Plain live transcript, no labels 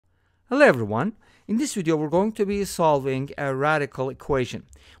Hello everyone. In this video we're going to be solving a radical equation.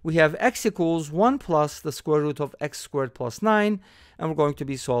 We have x equals 1 plus the square root of x squared plus 9, and we're going to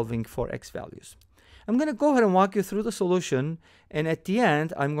be solving for x values. I'm going to go ahead and walk you through the solution, and at the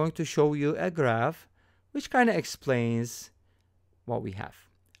end I'm going to show you a graph which kind of explains what we have.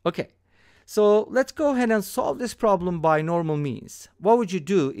 Okay, so let's go ahead and solve this problem by normal means. What would you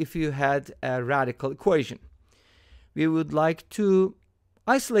do if you had a radical equation? We would like to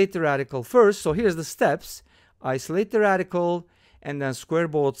isolate the radical first. So here's the steps. Isolate the radical and then square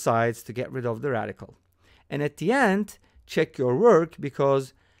both sides to get rid of the radical. And at the end, check your work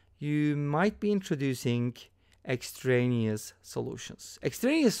because you might be introducing extraneous solutions.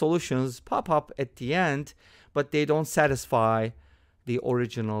 Extraneous solutions pop up at the end, but they don't satisfy the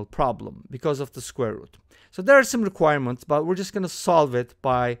original problem because of the square root. So there are some requirements, but we're just going to solve it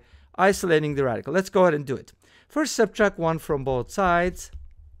by isolating the radical. Let's go ahead and do it. First, subtract 1 from both sides,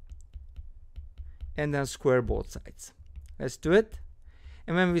 and then square both sides. Let's do it.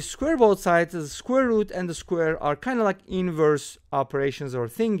 And when we square both sides, the square root and the square are kind of like inverse operations or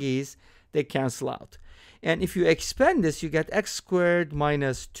thingies. They cancel out. And if you expand this, you get x squared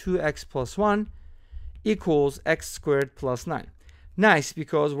minus 2x plus 1 equals x squared plus 9. Nice,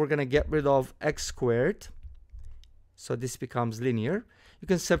 because we're going to get rid of x squared. So this becomes linear. You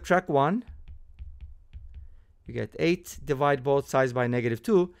can subtract 1. You get 8, divide both sides by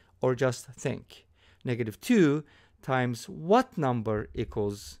 -2, or just think. -2 times what number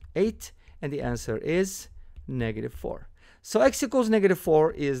equals 8? And the answer is -4. So x equals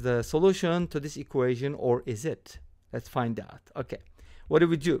 -4 is the solution to this equation, or is it? Let's find out. Okay, what do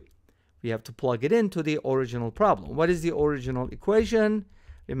we do? We have to plug it into the original problem. What is the original equation?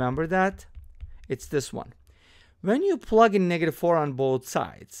 Remember that? It's this one. When you plug in -4 on both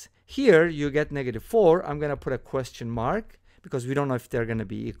sides, here you get -4. I'm going to put a question mark because we don't know if they're going to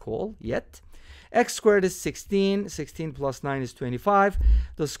be equal yet. X squared is 16. 16 plus 9 is 25.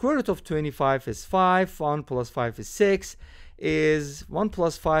 The square root of 25 is 5. 1 plus 5 is 6. Is 1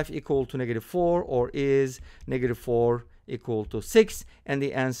 plus 5 equal to -4, or is -4 equal to 6? And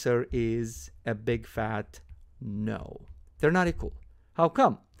the answer is a big fat no. They're not equal. How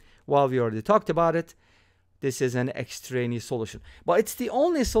come? Well, we already talked about it. This is an extraneous solution. But it's the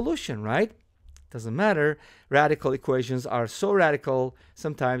only solution, right? Doesn't matter. Radical equations are so radical,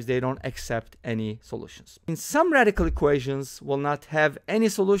 sometimes they don't accept any solutions. In some radical equations will not have any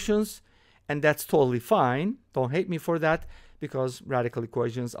solutions, and that's totally fine. Don't hate me for that, because radical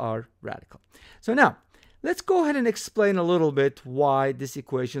equations are radical. So now, let's go ahead and explain a little bit why this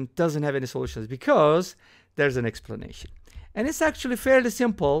equation doesn't have any solutions, because there's an explanation. And it's actually fairly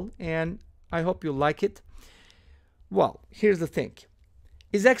simple, and I hope you like it. Well, here's the thing.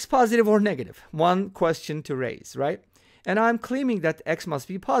 Is x positive or negative? One question to raise, right? And I'm claiming that x must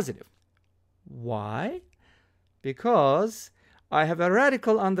be positive. Why? Because I have a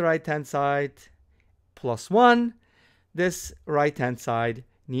radical on the right-hand side plus 1. This right-hand side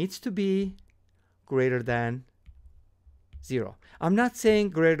needs to be greater than 0. I'm not saying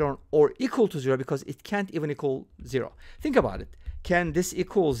greater than or equal to 0 because it can't even equal 0. Think about it. Can this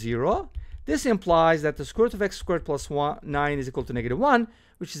equal 0? This implies that the square root of x squared plus 9 is equal to -1,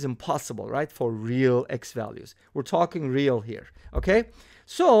 which is impossible, right, for real x values. We're talking real here, okay?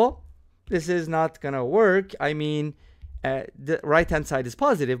 So this is not going to work. I mean, the right-hand side is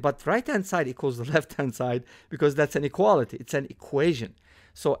positive, but right-hand side equals the left-hand side because that's an equality. It's an equation.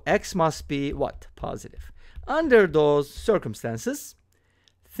 So x must be what? Positive. Under those circumstances,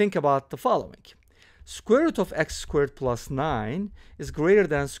 think about the following. Square root of x squared plus 9 is greater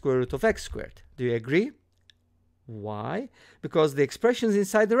than square root of x squared. Do you agree? Why? Because the expressions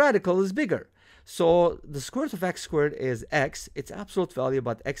inside the radical is bigger. So the square root of x squared is x. It's absolute value,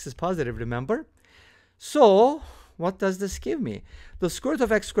 but x is positive, remember? So what does this give me? The square root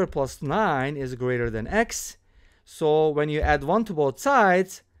of x squared plus 9 is greater than x. So when you add 1 to both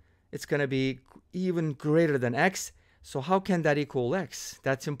sides, it's going to be even greater than x. So how can that equal x?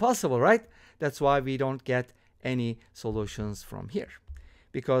 That's impossible, right? That's why we don't get any solutions from here,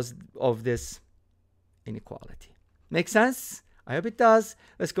 because of this inequality. Make sense? I hope it does.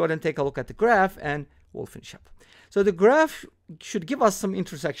 Let's go ahead and take a look at the graph, and we'll finish up. So the graph should give us some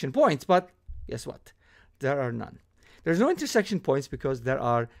intersection points, but guess what? There are none. There's no intersection points because there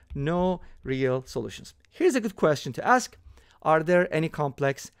are no real solutions. Here's a good question to ask. Are there any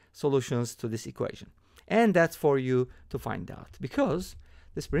complex solutions to this equation? And that's for you to find out, because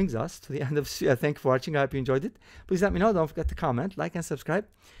this brings us to the end of this video. Thank you for watching. I hope you enjoyed it. Please let me know. Don't forget to comment, like, and subscribe.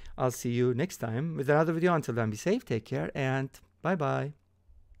 I'll see you next time with another video. Until then, be safe, take care, and bye-bye.